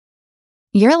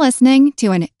You're listening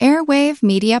to an Airwave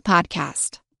Media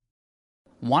Podcast.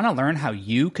 Want to learn how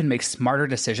you can make smarter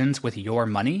decisions with your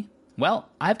money? Well,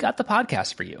 I've got the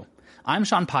podcast for you. I'm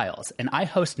Sean Piles, and I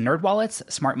host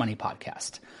NerdWallet's Smart Money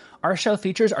Podcast. Our show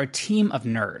features our team of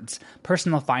nerds,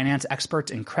 personal finance experts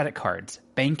in credit cards,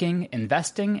 banking,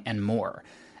 investing, and more.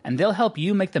 And they'll help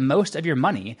you make the most of your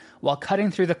money while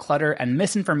cutting through the clutter and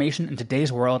misinformation in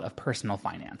today's world of personal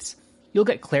finance. You'll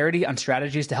get clarity on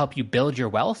strategies to help you build your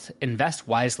wealth, invest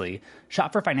wisely,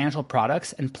 shop for financial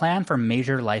products, and plan for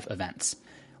major life events.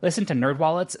 Listen to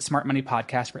NerdWallet's Smart Money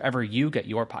Podcast wherever you get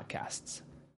your podcasts.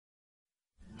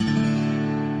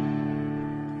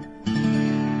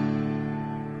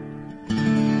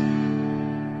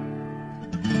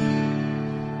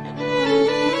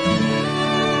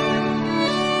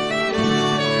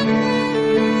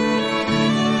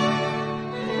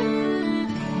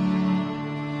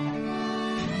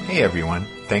 Hey everyone,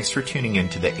 thanks for tuning in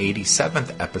to the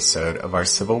 87th episode of our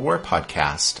Civil War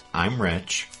podcast. I'm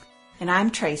Rich. And I'm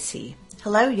Tracy.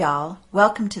 Hello y'all,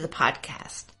 welcome to the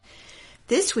podcast.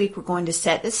 This week we're going to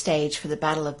set the stage for the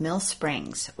Battle of Mill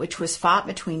Springs, which was fought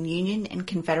between Union and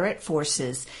Confederate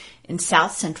forces in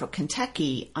south central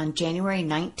Kentucky on January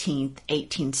 19,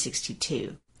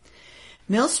 1862.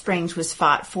 Mill Springs was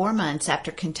fought 4 months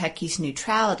after Kentucky's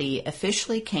neutrality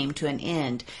officially came to an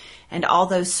end, and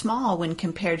although small when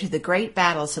compared to the great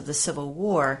battles of the Civil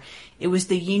War, it was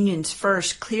the Union's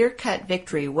first clear-cut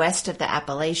victory west of the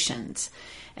Appalachians,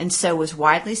 and so was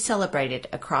widely celebrated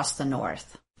across the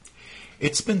North.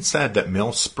 It's been said that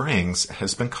Mill Springs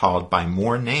has been called by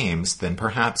more names than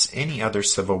perhaps any other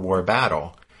Civil War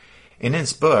battle. In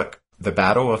his book, The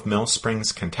Battle of Mill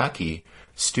Springs, Kentucky,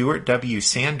 Stuart W.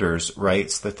 Sanders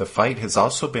writes that the fight has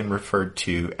also been referred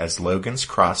to as Logan's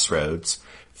Crossroads,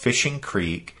 Fishing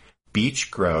Creek,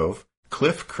 Beech Grove,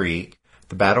 Cliff Creek,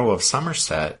 the Battle of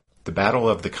Somerset, the Battle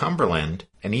of the Cumberland,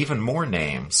 and even more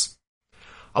names.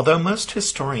 Although most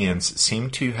historians seem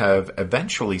to have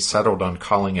eventually settled on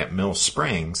calling it Mill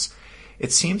Springs,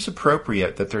 it seems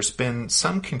appropriate that there's been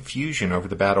some confusion over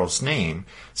the battle's name,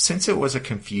 since it was a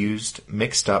confused,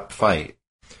 mixed-up fight.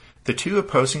 The two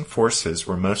opposing forces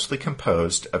were mostly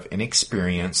composed of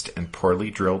inexperienced and poorly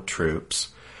drilled troops.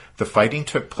 The fighting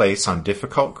took place on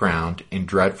difficult ground in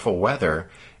dreadful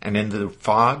weather, and in the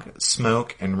fog,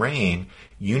 smoke, and rain,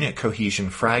 unit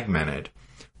cohesion fragmented.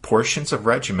 Portions of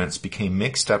regiments became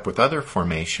mixed up with other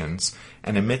formations,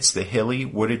 and amidst the hilly,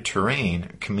 wooded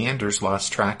terrain, commanders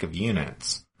lost track of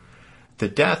units. The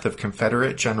death of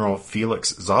Confederate General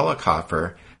Felix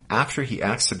Zollicoffer, after he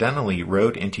accidentally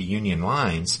rode into Union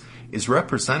lines, is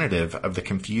representative of the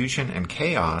confusion and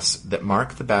chaos that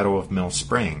marked the Battle of Mill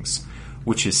Springs,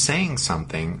 which is saying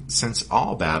something since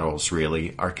all battles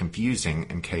really are confusing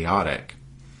and chaotic.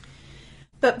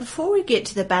 But before we get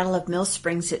to the Battle of Mill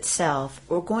Springs itself,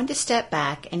 we're going to step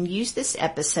back and use this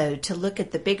episode to look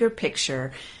at the bigger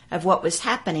picture of what was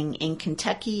happening in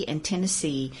Kentucky and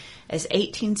Tennessee as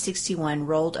 1861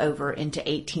 rolled over into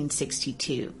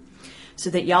 1862, so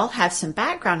that y'all have some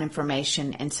background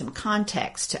information and some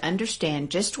context to understand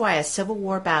just why a Civil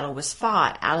War battle was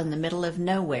fought out in the middle of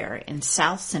nowhere in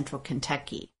south central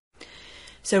Kentucky.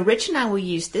 So Rich and I will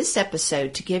use this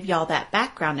episode to give y'all that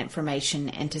background information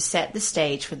and to set the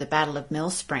stage for the Battle of Mill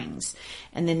Springs,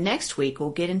 and then next week we'll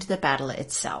get into the battle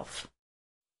itself.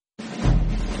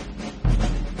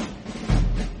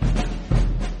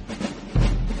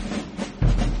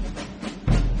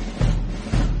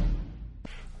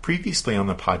 Previously on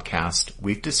the podcast,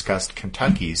 we've discussed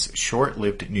Kentucky's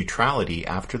short-lived neutrality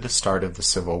after the start of the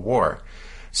Civil War.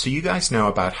 So you guys know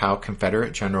about how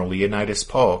Confederate General Leonidas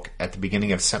Polk, at the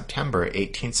beginning of September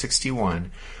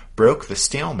 1861, broke the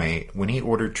stalemate when he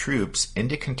ordered troops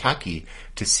into Kentucky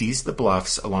to seize the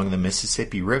bluffs along the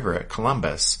Mississippi River at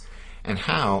Columbus, and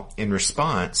how, in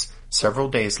response, several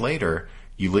days later,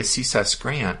 Ulysses S.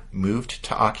 Grant moved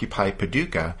to occupy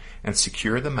Paducah and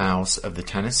secure the mouths of the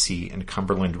Tennessee and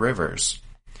Cumberland rivers.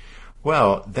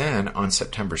 Well, then, on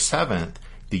September 7th,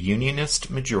 the Unionist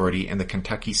majority in the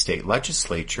Kentucky State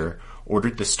Legislature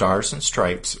ordered the Stars and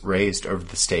Stripes raised over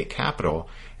the state capitol,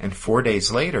 and 4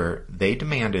 days later, they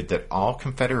demanded that all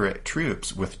Confederate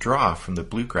troops withdraw from the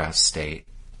Bluegrass State.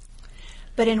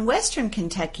 But in western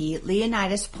Kentucky,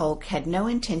 Leonidas Polk had no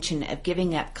intention of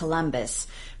giving up Columbus,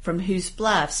 from whose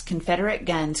bluffs Confederate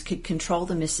guns could control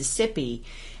the Mississippi,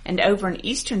 and over in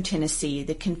eastern Tennessee,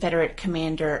 the Confederate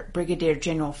commander Brigadier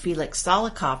General Felix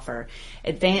Zollicoffer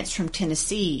advanced from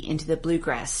Tennessee into the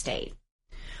Bluegrass State.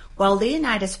 While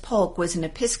Leonidas Polk was an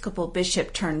Episcopal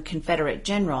bishop turned Confederate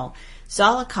general,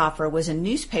 Zollicoffer was a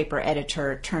newspaper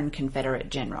editor turned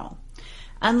Confederate general.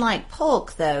 Unlike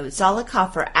Polk, though,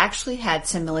 Zollicoffer actually had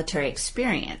some military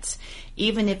experience,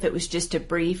 even if it was just a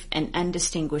brief and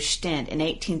undistinguished stint in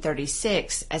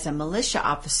 1836 as a militia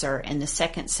officer in the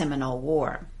Second Seminole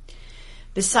War.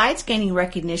 Besides gaining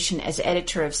recognition as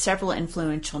editor of several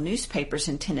influential newspapers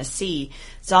in Tennessee,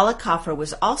 Zollicoffer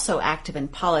was also active in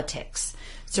politics,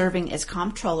 serving as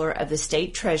comptroller of the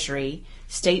state treasury,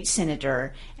 state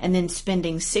senator, and then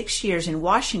spending 6 years in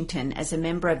Washington as a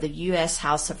member of the U.S.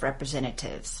 House of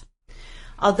Representatives.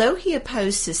 Although he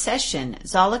opposed secession,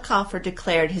 Zollicoffer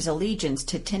declared his allegiance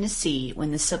to Tennessee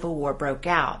when the Civil War broke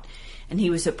out, and he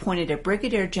was appointed a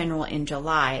brigadier general in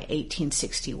July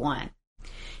 1861.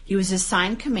 He was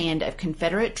assigned command of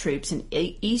Confederate troops in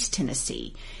East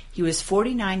Tennessee. He was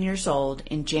 49 years old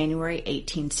in January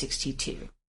 1862.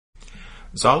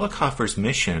 Zollicoffer's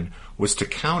mission was to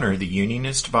counter the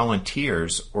Unionist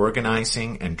volunteers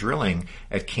organizing and drilling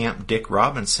at Camp Dick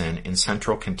Robinson in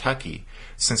central Kentucky,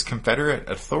 since Confederate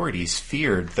authorities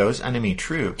feared those enemy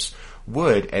troops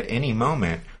would at any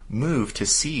moment move to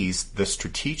seize the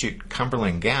strategic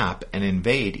Cumberland Gap and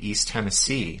invade East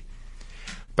Tennessee.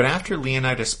 But after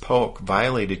Leonidas Polk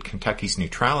violated Kentucky's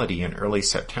neutrality in early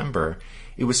September,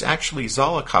 it was actually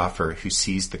Zollicoffer who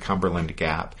seized the Cumberland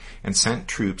Gap and sent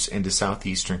troops into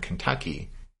southeastern Kentucky.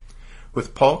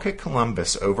 With Polk at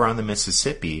Columbus over on the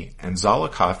Mississippi and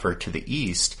Zollicoffer to the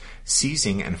east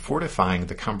seizing and fortifying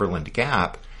the Cumberland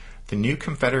Gap, the new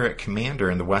Confederate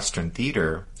commander in the Western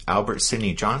Theater, Albert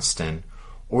Sidney Johnston,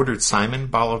 ordered Simon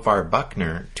Bolivar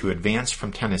Buckner to advance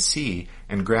from Tennessee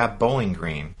and grab Bowling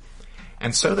Green.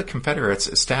 And so the Confederates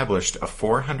established a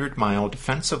 400-mile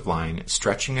defensive line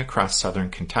stretching across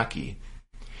southern Kentucky.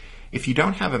 If you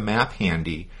don't have a map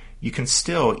handy, you can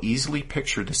still easily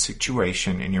picture the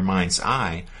situation in your mind's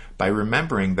eye by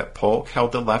remembering that Polk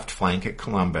held the left flank at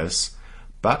Columbus,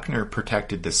 Buckner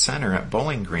protected the center at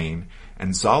Bowling Green,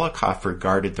 and Zollicoffer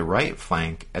guarded the right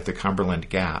flank at the Cumberland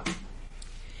Gap.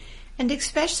 And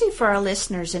especially for our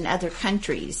listeners in other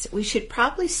countries, we should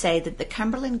probably say that the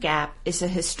Cumberland Gap is a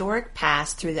historic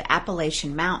pass through the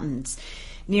Appalachian Mountains,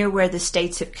 near where the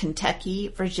states of Kentucky,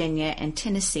 Virginia, and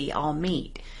Tennessee all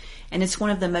meet. And it's one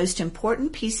of the most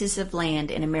important pieces of land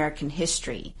in American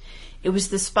history. It was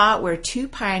the spot where two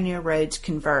pioneer roads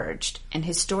converged, and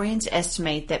historians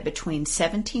estimate that between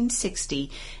 1760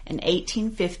 and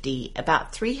 1850,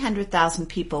 about 300,000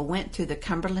 people went through the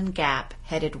Cumberland Gap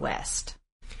headed west.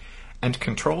 And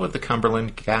control of the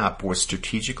Cumberland Gap was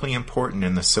strategically important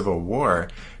in the Civil War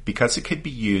because it could be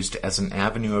used as an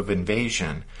avenue of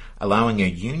invasion, allowing a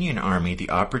Union army the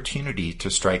opportunity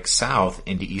to strike south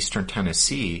into eastern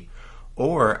Tennessee,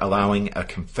 or allowing a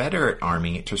Confederate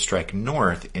army to strike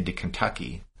north into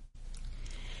Kentucky.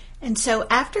 And so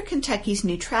after Kentucky's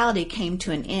neutrality came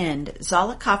to an end,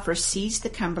 Zollicoffer seized the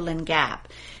Cumberland Gap,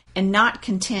 and not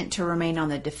content to remain on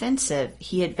the defensive,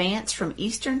 he advanced from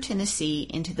eastern Tennessee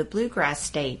into the Bluegrass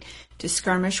State to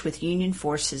skirmish with Union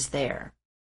forces there.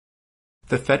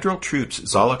 The Federal troops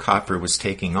Zollicoffer was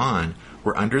taking on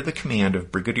were under the command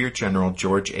of Brigadier General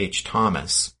George H.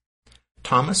 Thomas.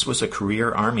 Thomas was a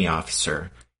career Army officer.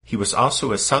 He was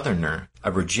also a Southerner,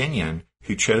 a Virginian,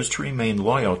 who chose to remain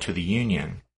loyal to the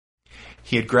Union.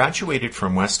 He had graduated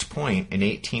from West Point in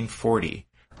 1840,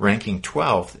 ranking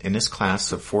 12th in his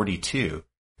class of 42,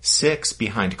 6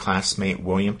 behind classmate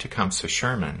William Tecumseh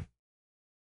Sherman.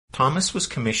 Thomas was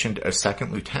commissioned a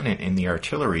second lieutenant in the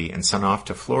artillery and sent off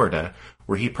to Florida,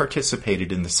 where he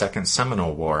participated in the Second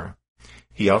Seminole War.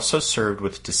 He also served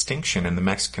with distinction in the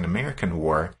Mexican-American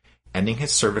War, ending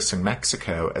his service in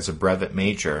Mexico as a brevet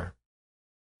major.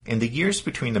 In the years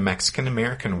between the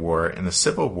Mexican-American War and the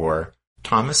Civil War,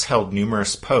 Thomas held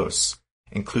numerous posts,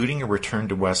 including a return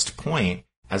to West Point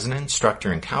as an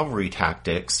instructor in cavalry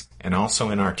tactics and also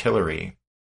in artillery.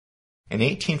 In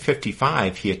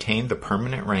 1855, he attained the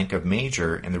permanent rank of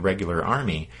major in the regular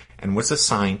army and was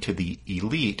assigned to the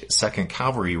elite 2nd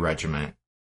Cavalry Regiment.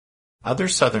 Other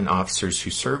Southern officers who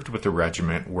served with the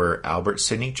regiment were Albert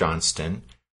Sidney Johnston,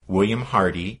 William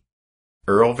Hardy,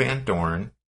 Earl Van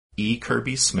Dorn, E.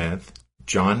 Kirby Smith,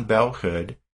 John Bell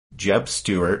Hood, Jeb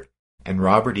Stuart, and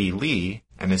Robert E. Lee,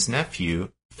 and his nephew,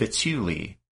 Fitzhugh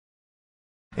Lee.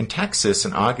 In Texas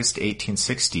in August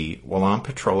 1860, while on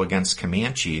patrol against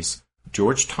Comanches,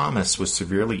 George Thomas was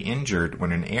severely injured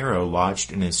when an arrow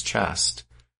lodged in his chest.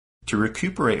 To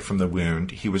recuperate from the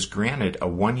wound, he was granted a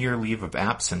 1-year leave of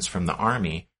absence from the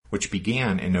Army, which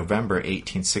began in November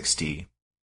 1860.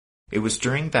 It was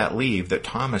during that leave that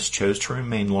Thomas chose to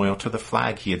remain loyal to the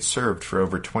flag he had served for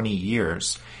over 20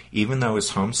 years, even though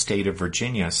his home state of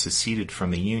Virginia seceded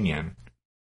from the Union.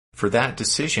 For that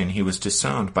decision, he was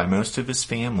disowned by most of his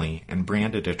family and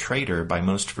branded a traitor by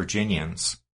most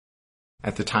Virginians.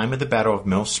 At the time of the Battle of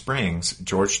Mill Springs,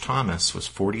 George Thomas was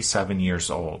 47 years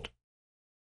old.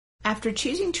 After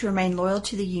choosing to remain loyal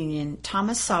to the Union,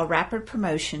 Thomas saw rapid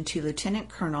promotion to lieutenant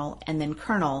colonel and then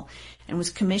colonel, and was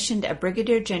commissioned a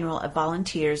brigadier general of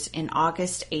volunteers in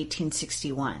August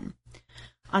 1861.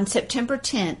 On September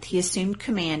 10th, he assumed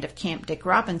command of Camp Dick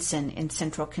Robinson in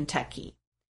central Kentucky.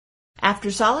 After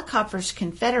Zollicoffer's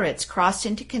Confederates crossed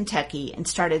into Kentucky and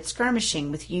started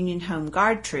skirmishing with Union Home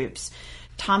Guard troops,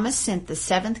 Thomas sent the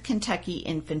 7th Kentucky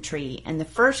Infantry and the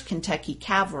 1st Kentucky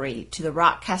Cavalry to the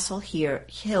Rockcastle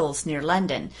Hills near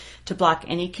London to block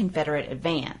any Confederate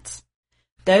advance.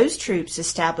 Those troops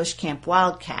established Camp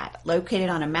Wildcat, located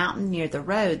on a mountain near the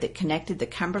road that connected the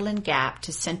Cumberland Gap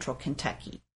to central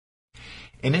Kentucky.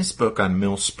 In his book on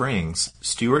Mill Springs,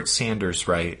 Stuart Sanders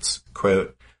writes,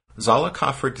 quote,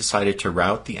 Zollicoffer decided to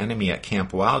rout the enemy at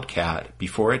Camp Wildcat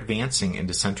before advancing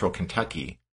into central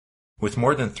Kentucky. With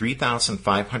more than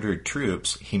 3,500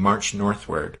 troops, he marched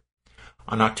northward.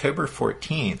 On October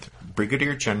 14th,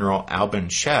 Brigadier General Alban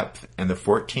Shepth and the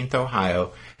 14th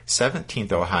Ohio,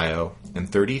 17th Ohio, and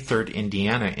 33rd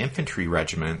Indiana Infantry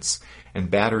Regiments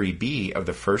and Battery B of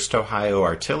the 1st Ohio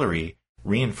Artillery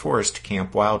reinforced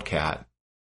Camp Wildcat.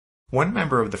 One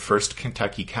member of the 1st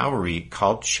Kentucky Cavalry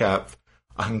called Shepth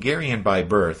a Hungarian by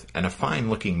birth and a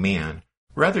fine-looking man,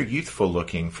 rather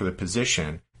youthful-looking for the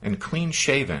position and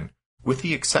clean-shaven, with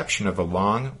the exception of a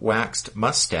long, waxed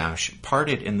mustache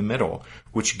parted in the middle,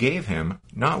 which gave him,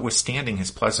 notwithstanding his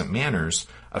pleasant manners,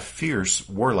 a fierce,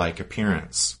 warlike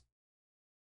appearance.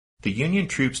 The Union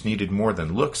troops needed more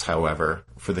than looks, however,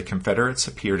 for the Confederates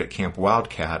appeared at Camp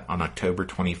Wildcat on October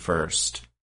 21st.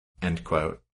 End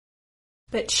quote.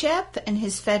 But Shepth and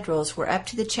his Federals were up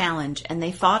to the challenge, and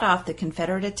they fought off the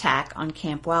Confederate attack on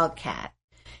Camp Wildcat.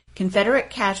 Confederate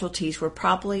casualties were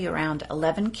probably around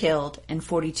 11 killed and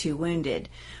 42 wounded,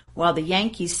 while the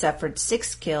Yankees suffered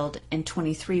 6 killed and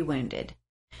 23 wounded.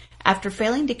 After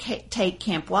failing to take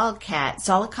Camp Wildcat,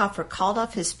 Zollicoffer called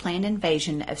off his planned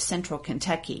invasion of central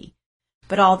Kentucky.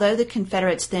 But although the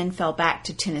Confederates then fell back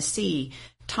to Tennessee,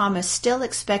 Thomas still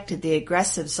expected the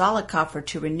aggressive Zollicoffer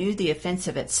to renew the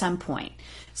offensive at some point,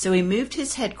 so he moved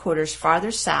his headquarters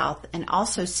farther south and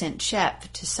also sent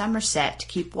Shepth to Somerset to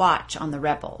keep watch on the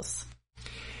rebels.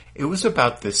 It was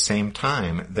about this same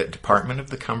time that Department of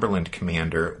the Cumberland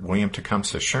commander, William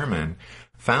Tecumseh Sherman,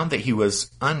 found that he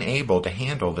was unable to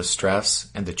handle the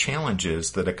stress and the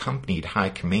challenges that accompanied high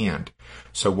command,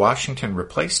 so Washington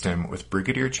replaced him with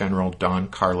Brigadier General Don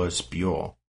Carlos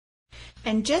Buell.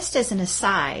 And just as an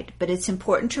aside, but it's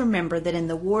important to remember that in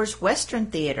the war's Western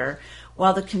theater,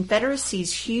 while the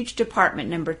Confederacy's huge Department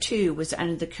No. 2 was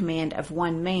under the command of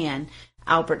one man,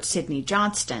 Albert Sidney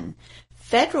Johnston,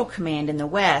 Federal command in the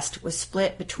West was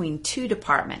split between two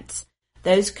departments,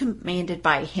 those commanded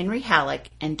by Henry Halleck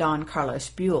and Don Carlos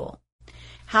Buell.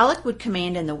 Halleck would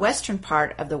command in the western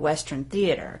part of the Western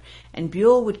theater, and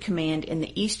Buell would command in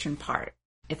the eastern part,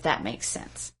 if that makes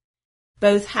sense.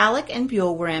 Both Halleck and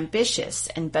Buell were ambitious,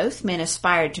 and both men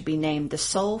aspired to be named the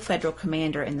sole Federal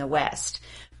commander in the West.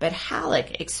 But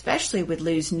Halleck especially would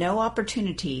lose no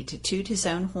opportunity to toot his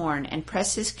own horn and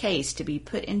press his case to be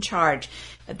put in charge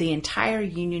of the entire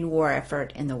Union war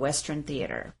effort in the Western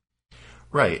theater.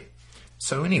 Right.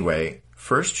 So anyway,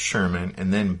 first Sherman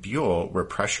and then Buell were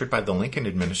pressured by the Lincoln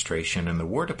administration and the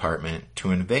War Department to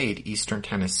invade eastern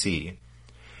Tennessee.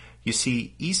 You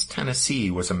see, East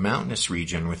Tennessee was a mountainous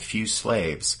region with few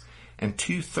slaves, and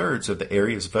 2/3 of the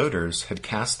area's voters had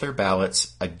cast their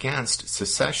ballots against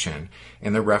secession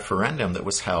in the referendum that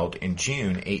was held in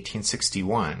June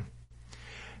 1861.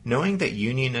 Knowing that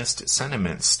Unionist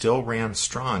sentiments still ran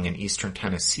strong in eastern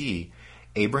Tennessee,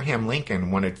 Abraham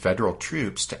Lincoln wanted federal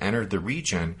troops to enter the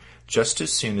region just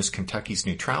as soon as Kentucky's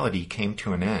neutrality came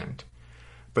to an end.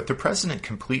 But the president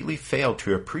completely failed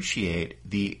to appreciate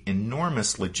the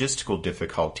enormous logistical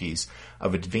difficulties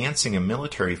of advancing a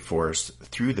military force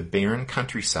through the barren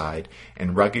countryside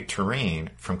and rugged terrain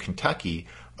from Kentucky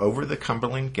over the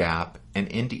Cumberland Gap and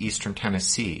into eastern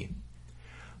Tennessee.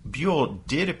 Buell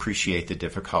did appreciate the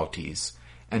difficulties,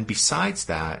 and besides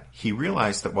that, he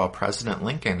realized that while President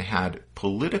Lincoln had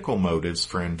political motives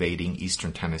for invading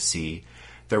eastern Tennessee,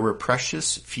 there were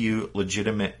precious few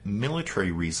legitimate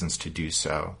military reasons to do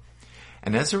so.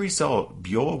 And as a result,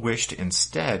 Buell wished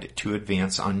instead to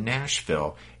advance on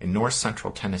Nashville in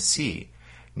north-central Tennessee,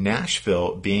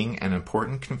 Nashville being an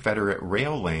important Confederate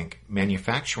rail link,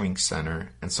 manufacturing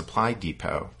center, and supply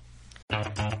depot.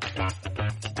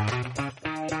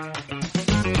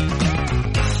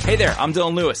 Hey there, I'm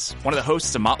Dylan Lewis, one of the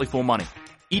hosts of Motley Fool Money.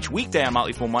 Each weekday on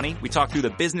Motley Fool Money, we talk through the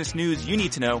business news you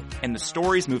need to know and the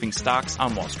stories moving stocks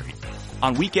on Wall Street.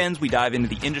 On weekends, we dive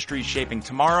into the industries shaping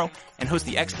tomorrow and host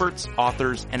the experts,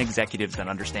 authors, and executives that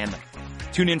understand them.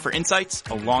 Tune in for insights,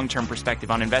 a long-term perspective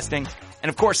on investing, and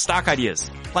of course, stock ideas.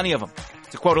 Plenty of them.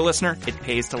 To quote a listener, it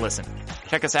pays to listen.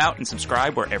 Check us out and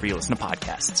subscribe wherever you listen to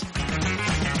podcasts.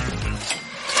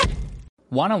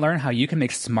 Want to learn how you can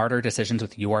make smarter decisions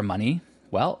with your money?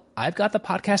 Well, I've got the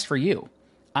podcast for you.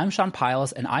 I'm Sean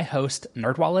Piles, and I host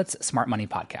NerdWallet's Smart Money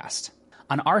Podcast.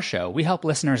 On our show, we help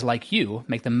listeners like you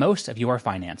make the most of your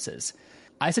finances.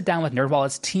 I sit down with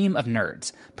NerdWallet's team of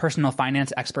nerds, personal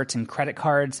finance experts in credit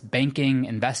cards, banking,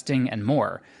 investing, and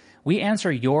more. We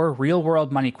answer your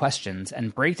real-world money questions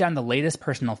and break down the latest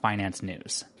personal finance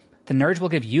news. The nerds will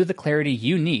give you the clarity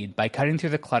you need by cutting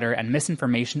through the clutter and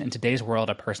misinformation in today's world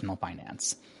of personal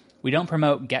finance. We don't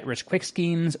promote get-rich-quick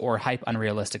schemes or hype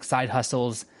unrealistic side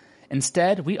hustles.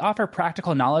 Instead, we offer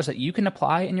practical knowledge that you can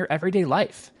apply in your everyday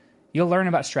life. You'll learn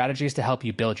about strategies to help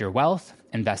you build your wealth,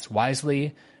 invest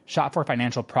wisely, shop for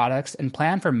financial products, and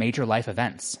plan for major life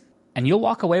events. And you'll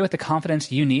walk away with the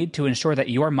confidence you need to ensure that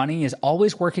your money is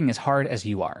always working as hard as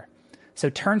you are. So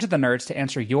turn to the nerds to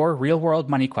answer your real-world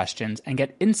money questions and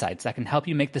get insights that can help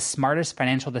you make the smartest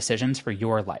financial decisions for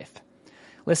your life.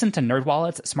 Listen to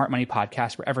NerdWallet's Smart Money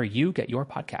Podcast wherever you get your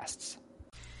podcasts.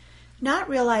 Not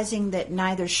realizing that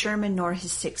neither Sherman nor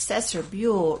his successor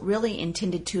Buell really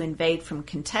intended to invade from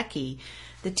Kentucky,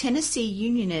 the Tennessee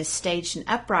Unionists staged an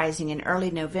uprising in early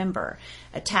November,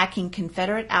 attacking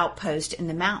Confederate outposts in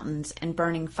the mountains and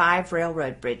burning 5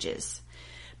 railroad bridges.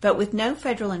 But with no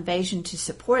federal invasion to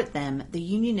support them, the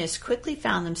Unionists quickly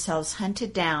found themselves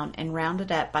hunted down and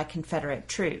rounded up by Confederate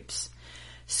troops.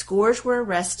 Scores were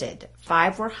arrested,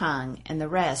 5 were hung, and the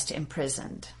rest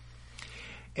imprisoned.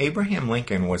 Abraham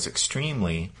Lincoln was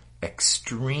extremely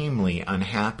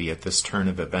unhappy at this turn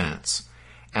of events,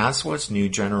 as was new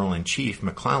General-in-Chief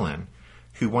McClellan,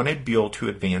 who wanted Buell to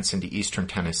advance into eastern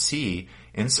Tennessee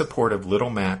in support of Little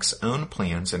Mac's own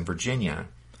plans in Virginia.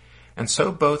 And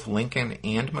so both Lincoln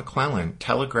and McClellan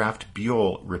telegraphed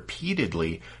Buell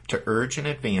repeatedly to urge an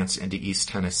advance into East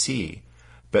Tennessee,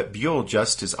 but Buell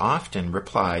just as often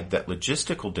replied that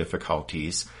logistical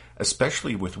difficulties,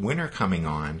 especially with winter coming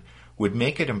on, would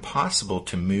make it impossible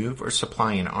to move or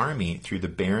supply an army through the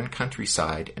barren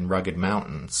countryside and rugged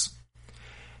mountains.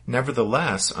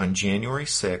 Nevertheless, on January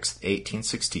 6,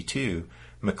 1862,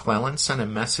 McClellan sent a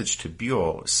message to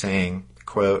Buell saying,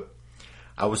 quote,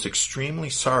 "I was extremely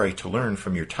sorry to learn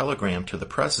from your telegram to the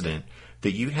President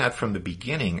that you had from the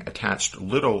beginning attached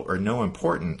little or no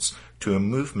importance to a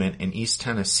movement in East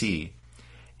Tennessee.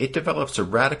 It develops a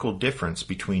radical difference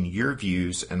between your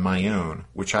views and my own,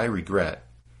 which I regret."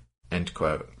 End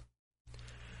quote.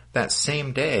 That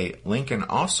same day, Lincoln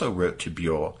also wrote to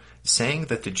Buell, saying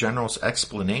that the general's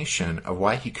explanation of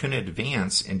why he couldn't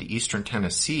advance into eastern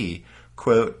Tennessee,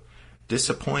 quote,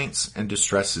 "disappoints and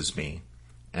distresses me."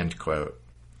 End quote.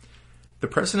 The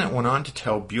president went on to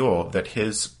tell Buell that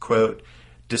his, quote,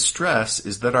 "distress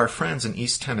is that our friends in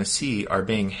East Tennessee are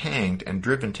being hanged and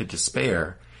driven to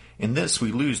despair. In this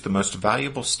we lose the most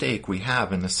valuable stake we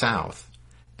have in the South."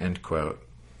 End quote.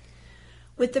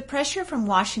 With the pressure from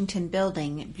Washington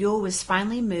building, Buell was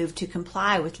finally moved to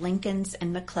comply with Lincoln's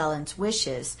and McClellan's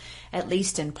wishes, at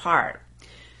least in part.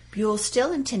 Buell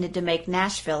still intended to make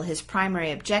Nashville his primary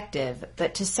objective,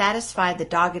 but to satisfy the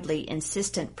doggedly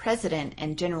insistent president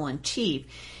and general-in-chief,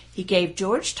 he gave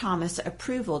George Thomas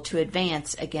approval to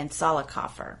advance against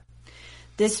Zollicoffer.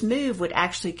 This move would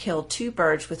actually kill 2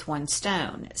 birds with 1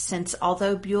 stone, since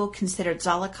although Buell considered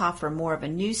Zollicoffer more of a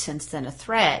nuisance than a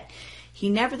threat, he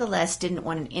nevertheless didn't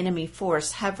want an enemy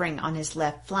force hovering on his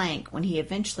left flank when he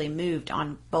eventually moved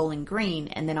on Bowling Green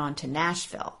and then on to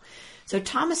Nashville. So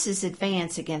Thomas's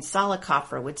advance against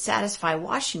Zollicoffer would satisfy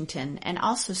Washington and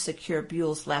also secure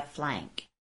Buell's left flank.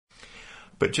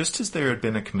 But just as there had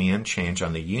been a command change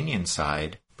on the Union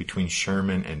side between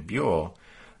Sherman and Buell,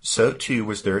 so too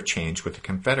was there a change with the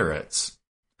Confederates.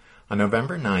 On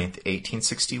November 9,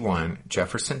 1861,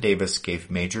 Jefferson Davis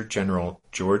gave Major General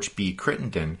George B.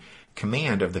 Crittenden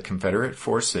command of the Confederate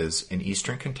forces in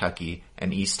eastern Kentucky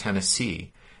and East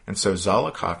Tennessee, and so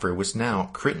Zollicoffer was now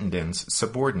Crittenden's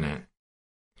subordinate.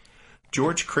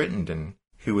 George Crittenden,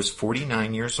 who was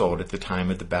 49 years old at the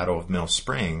time of the Battle of Mill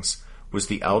Springs, was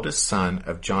the eldest son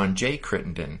of John J.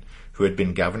 Crittenden, who had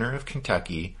been governor of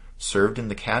Kentucky, served in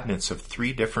the cabinets of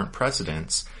 3 different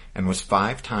presidents, and was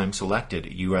 5 times elected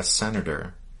U.S.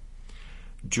 Senator.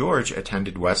 George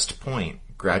attended West Point,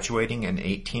 graduating in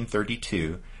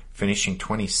 1832, finishing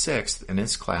 26th in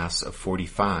his class of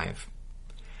 45.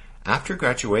 After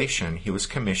graduation, he was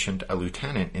commissioned a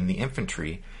lieutenant in the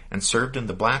infantry and served in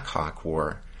the Black Hawk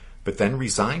War, but then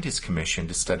resigned his commission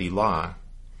to study law.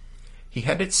 He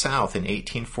headed south in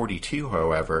 1842,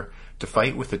 however, to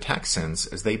fight with the Texans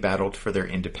as they battled for their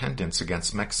independence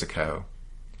against Mexico.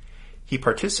 He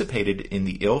participated in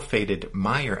the ill-fated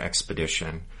Meyer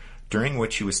expedition, during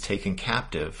which he was taken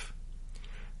captive.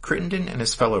 Crittenden and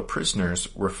his fellow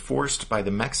prisoners were forced by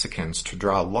the Mexicans to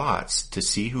draw lots to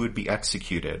see who would be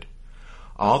executed.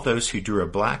 All those who drew a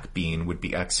black bean would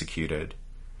be executed.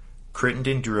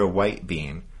 Crittenden drew a white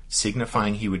bean,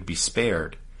 signifying he would be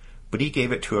spared, but he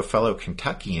gave it to a fellow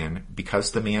Kentuckian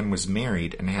because the man was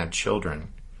married and had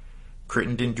children.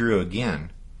 Crittenden drew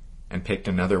again and picked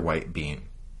another white bean.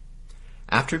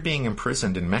 After being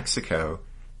imprisoned in Mexico,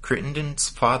 Crittenden's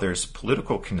father's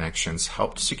political connections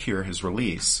helped secure his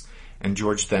release, and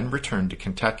George then returned to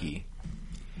Kentucky.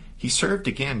 He served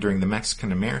again during the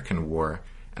Mexican-American War,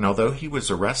 and although he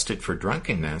was arrested for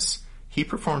drunkenness, he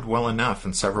performed well enough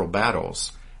in several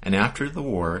battles, and after the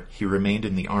war he remained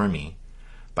in the Army.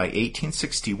 By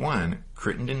 1861,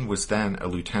 Crittenden was then a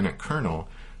lieutenant colonel,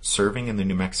 serving in the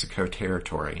New Mexico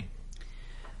Territory.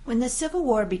 When the Civil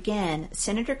War began,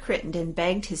 Senator Crittenden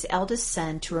begged his eldest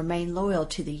son to remain loyal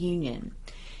to the Union.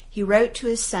 He wrote to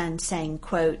his son saying,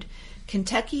 quote,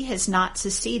 "Kentucky has not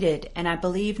seceded, and I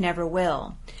believe never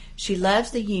will. She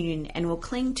loves the Union and will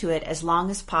cling to it as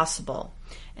long as possible.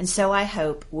 And so I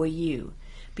hope will you.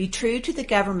 Be true to the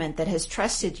government that has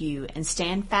trusted you and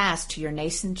stand fast to your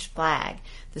nation's flag,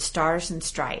 the Stars and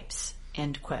Stripes."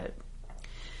 End quote.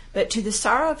 But to the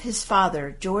sorrow of his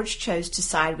father, George chose to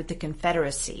side with the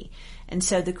Confederacy, and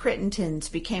so the Crittendens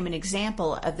became an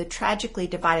example of the tragically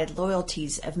divided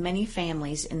loyalties of many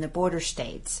families in the border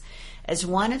states, as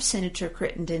one of Senator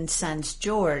Crittenden's sons,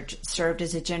 George, served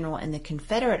as a general in the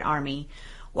Confederate Army,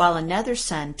 while another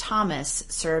son, Thomas,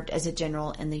 served as a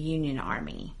general in the Union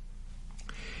Army.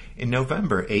 In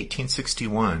November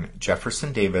 1861,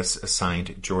 Jefferson Davis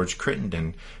assigned George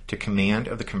Crittenden to command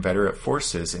of the Confederate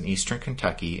forces in eastern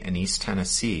Kentucky and East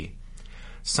Tennessee.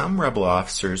 Some rebel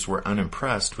officers were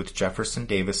unimpressed with Jefferson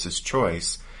Davis's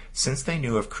choice, since they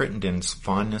knew of Crittenden's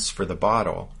fondness for the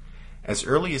bottle. As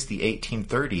early as the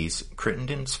 1830s,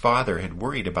 Crittenden's father had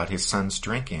worried about his son's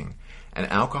drinking, and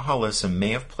alcoholism may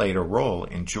have played a role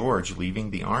in George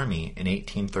leaving the Army in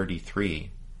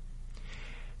 1833.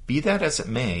 Be that as it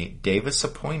may, Davis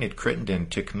appointed Crittenden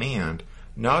to command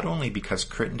not only because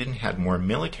Crittenden had more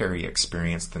military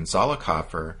experience than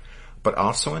Zollicoffer, but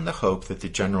also in the hope that the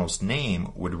general's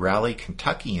name would rally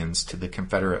Kentuckians to the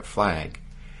Confederate flag.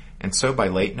 And so by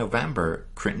late November,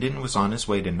 Crittenden was on his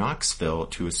way to Knoxville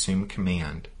to assume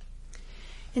command.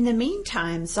 In the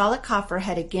meantime, Zollicoffer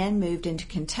had again moved into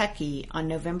Kentucky on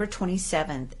November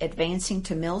 27th, advancing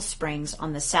to Mill Springs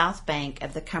on the south bank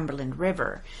of the Cumberland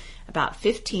River, about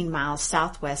 15 miles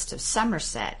southwest of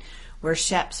Somerset, where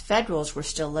Shep's Federals were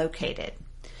still located.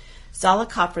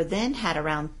 Zollicoffer then had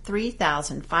around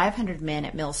 3,500 men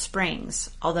at Mill Springs,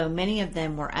 although many of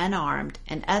them were unarmed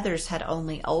and others had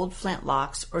only old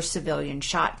flintlocks or civilian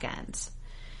shotguns.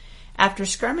 After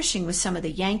skirmishing with some of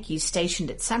the Yankees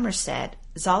stationed at Somerset,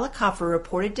 Zollicoffer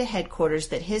reported to headquarters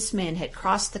that his men had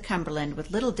crossed the Cumberland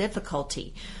with little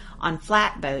difficulty on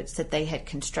flatboats that they had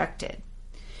constructed.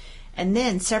 And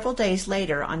then, several days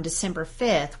later, on December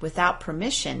 5th, without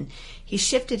permission, he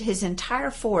shifted his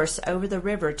entire force over the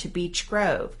river to Beech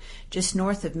Grove, just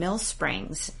north of Mill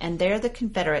Springs, and there the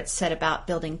Confederates set about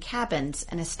building cabins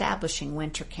and establishing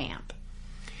winter camp.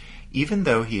 Even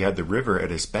though he had the river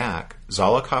at his back,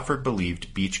 Zollicoffer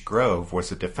believed Beech Grove was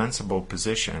a defensible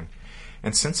position,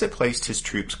 and since it placed his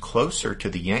troops closer to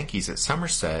the Yankees at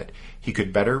Somerset, he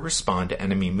could better respond to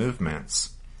enemy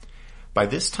movements. By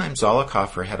this time,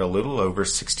 Zollicoffer had a little over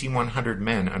 6,100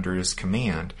 men under his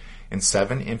command in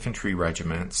 7 infantry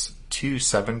regiments, 2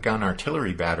 7-gun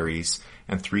artillery batteries,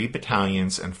 and 3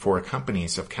 battalions and 4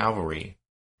 companies of cavalry.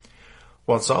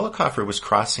 While Zollicoffer was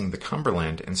crossing the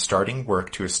Cumberland and starting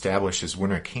work to establish his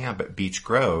winter camp at Beech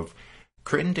Grove,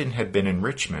 Crittenden had been in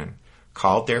Richmond,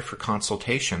 called there for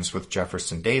consultations with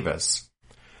Jefferson Davis.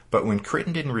 But when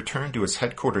Crittenden returned to his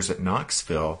headquarters at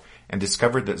Knoxville and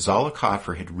discovered that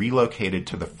Zollicoffer had relocated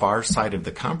to the far side of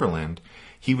the Cumberland,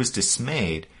 he was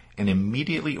dismayed and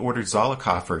immediately ordered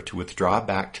Zollicoffer to withdraw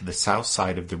back to the south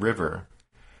side of the river.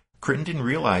 Crittenden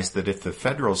realized that if the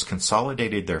Federals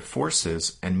consolidated their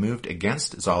forces and moved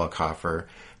against Zollicoffer,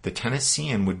 the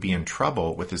Tennessean would be in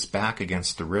trouble with his back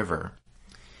against the river.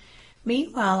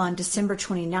 Meanwhile, on December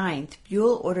 29th,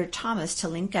 Buell ordered Thomas to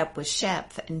link up with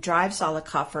Shep and drive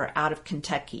Zollicoffer out of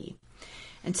Kentucky.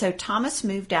 And so Thomas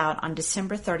moved out on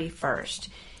December 31st.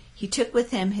 He took with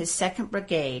him his 2nd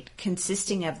Brigade,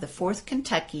 consisting of the 4th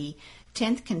Kentucky,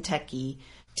 10th Kentucky,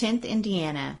 10th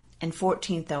Indiana, and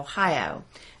 14th Ohio,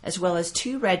 as well as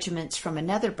 2 regiments from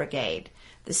another brigade,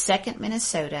 the 2nd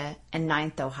Minnesota and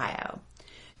 9th Ohio.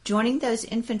 Joining those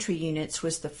infantry units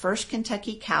was the 1st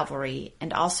Kentucky Cavalry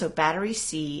and also Battery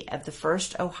C of the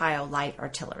 1st Ohio Light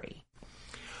Artillery.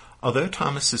 Although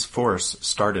Thomas's force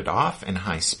started off in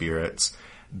high spirits,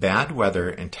 bad weather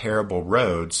and terrible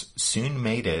roads soon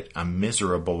made it a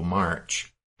miserable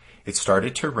march. It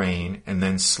started to rain and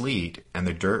then sleet, and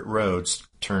the dirt roads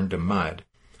turned to mud.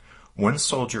 One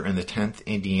soldier in the 10th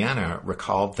Indiana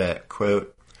recalled that,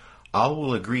 quote, "All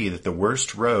will agree that the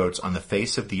worst roads on the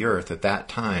face of the earth at that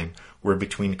time were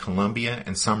between Columbia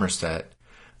and Somerset.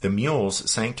 The mules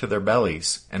sank to their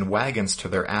bellies and wagons to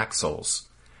their axles.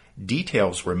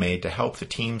 Details were made to help the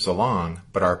teams along,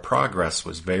 but our progress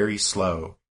was very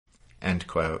slow." End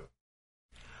quote.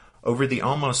 Over the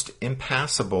almost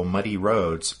impassable muddy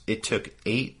roads, it took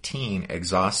 18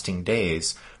 exhausting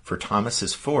days for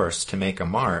Thomas's force to make a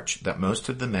march that most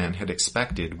of the men had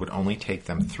expected would only take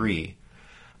them 3.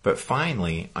 But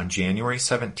finally, on January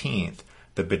 17th,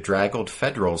 the bedraggled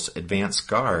Federals' advance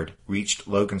guard reached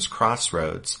Logan's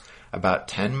Crossroads, about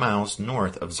 10 miles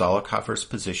north of Zollicoffer's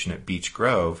position at Beech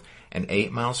Grove and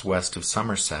 8 miles west of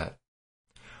Somerset.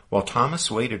 While Thomas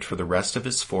waited for the rest of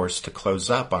his force to close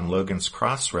up on Logan's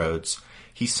Crossroads,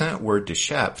 he sent word to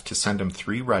Shep to send him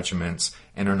 3 regiments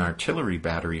and an artillery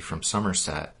battery from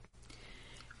Somerset.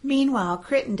 Meanwhile,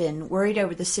 Crittenden, worried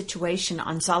over the situation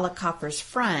on Zollicoffer's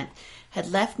front,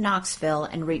 had left Knoxville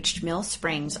and reached Mill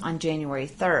Springs on January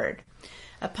 3rd.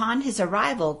 Upon his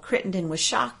arrival, Crittenden was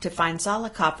shocked to find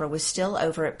Zollicoffer was still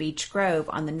over at Beech Grove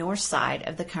on the north side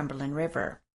of the Cumberland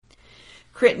River.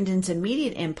 Crittenden's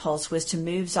immediate impulse was to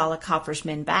move Zollicoffer's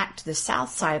men back to the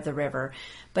south side of the river,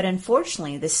 but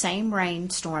unfortunately the same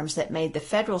rainstorms that made the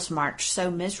Federals' march so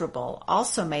miserable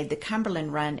also made the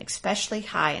Cumberland run especially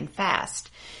high and fast,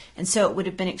 and so it would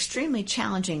have been extremely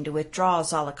challenging to withdraw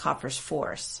Zollicoffer's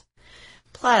force.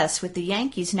 Plus, with the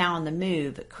Yankees now on the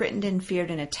move, Crittenden feared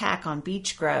an attack on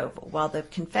Beech Grove while the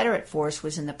Confederate force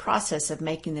was in the process of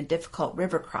making the difficult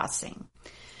river crossing.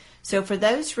 So for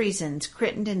those reasons,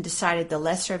 Crittenden decided the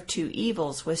lesser of 2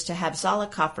 evils was to have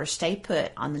Zollicoffer stay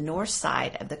put on the north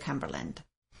side of the Cumberland.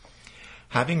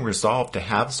 Having resolved to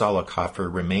have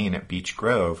Zollicoffer remain at Beech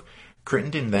Grove,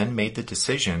 Crittenden then made the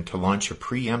decision to launch a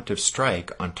preemptive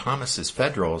strike on Thomas's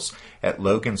Federals at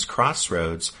Logan's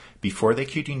Crossroads before they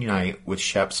could unite with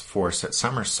Shep's force at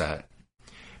Somerset.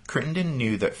 Crittenden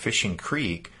knew that Fishing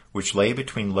Creek, which lay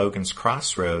between Logan's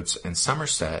Crossroads and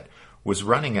Somerset, was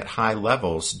running at high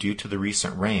levels due to the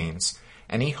recent rains,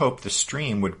 and he hoped the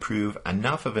stream would prove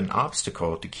enough of an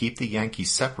obstacle to keep the Yankees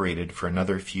separated for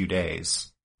another few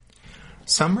days.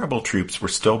 Some rebel troops were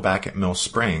still back at Mill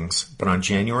Springs, but on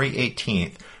January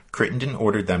 18th, Crittenden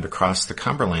ordered them to cross the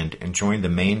Cumberland and join the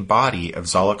main body of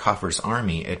Zollicoffer's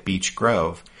army at Beech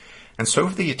Grove, and so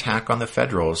for the attack on the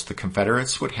Federals, the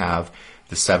Confederates would have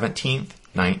the 17th,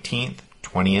 19th,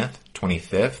 20th,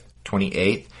 25th,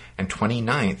 28th, and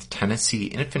 29th Tennessee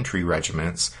Infantry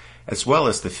Regiments, as well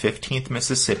as the 15th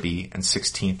Mississippi and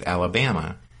 16th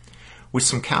Alabama. With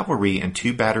some cavalry and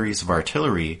 2 batteries of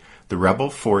artillery, the rebel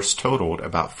force totaled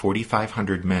about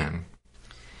 4,500 men.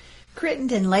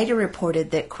 Crittenden later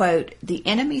reported that, quote, "The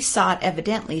enemy sought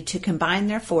evidently to combine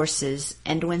their forces,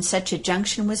 and when such a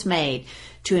junction was made,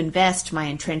 to invest my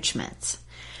entrenchments.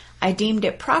 I deemed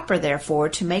it proper, therefore,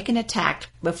 to make an attack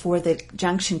before the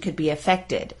junction could be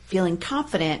effected, feeling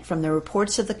confident from the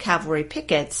reports of the cavalry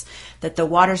pickets that the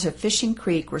waters of Fishing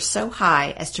Creek were so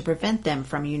high as to prevent them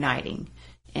from uniting."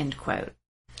 End quote.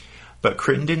 But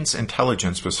Crittenden's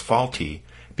intelligence was faulty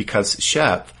because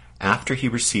Shep, after he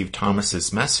received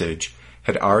Thomas's message,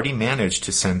 had already managed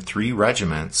to send 3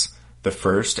 regiments, the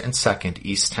 1st and 2nd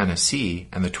East Tennessee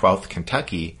and the 12th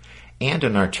Kentucky, and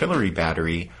an artillery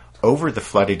battery over the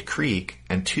flooded creek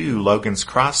and to Logan's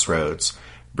Crossroads,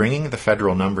 bringing the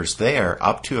Federal numbers there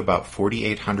up to about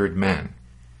 4,800 men.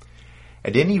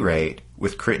 At any rate,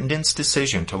 with Crittenden's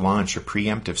decision to launch a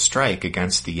preemptive strike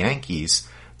against the Yankees,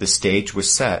 the stage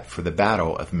was set for the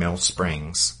Battle of Mill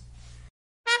Springs.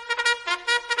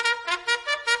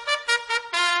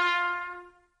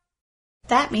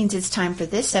 That means it's time for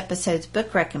this episode's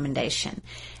book recommendation,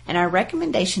 and our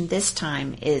recommendation this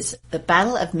time is The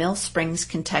Battle of Mill Springs,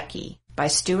 Kentucky by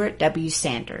Stuart W.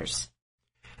 Sanders.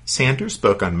 Sanders'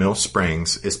 book on Mill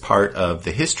Springs is part of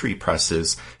the History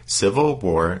Press's Civil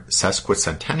War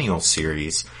Sesquicentennial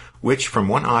series, which from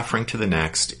one offering to the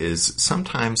next is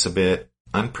sometimes a bit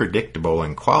unpredictable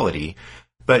in quality,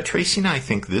 But Tracy and I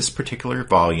think this particular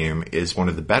volume is one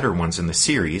of the better ones in the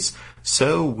series,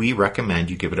 so we recommend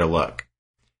you give it a look.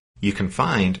 You can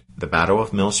find The Battle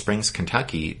of Mill Springs,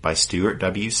 Kentucky by Stuart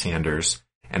W. Sanders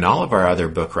and all of our other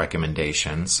book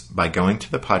recommendations by going to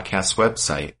the podcast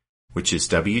website, which is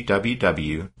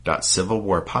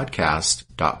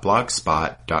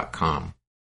www.civilwarpodcast.blogspot.com.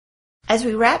 As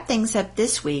we wrap things up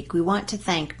this week, we want to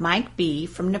thank Mike B.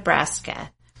 from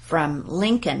Nebraska, from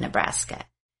Lincoln, Nebraska,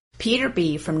 Peter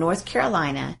B. from North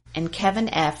Carolina, and Kevin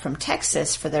F. from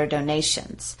Texas for their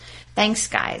donations. Thanks,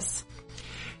 guys.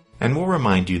 And we'll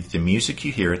remind you that the music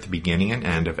you hear at the beginning and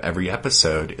end of every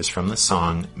episode is from the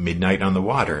song Midnight on the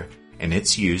Water, and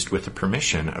it's used with the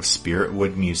permission of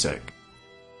Spiritwood Music.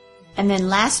 And then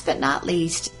last but not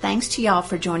least, thanks to y'all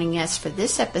for joining us for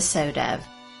this episode of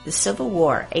The Civil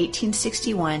War,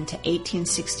 1861 to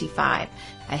 1865,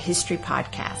 a history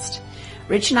podcast.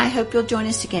 Rich and I hope you'll join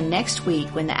us again next week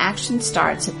when the action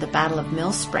starts at the Battle of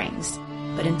Mill Springs.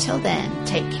 But until then,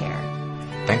 take care.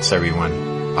 Thanks,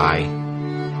 everyone. Bye.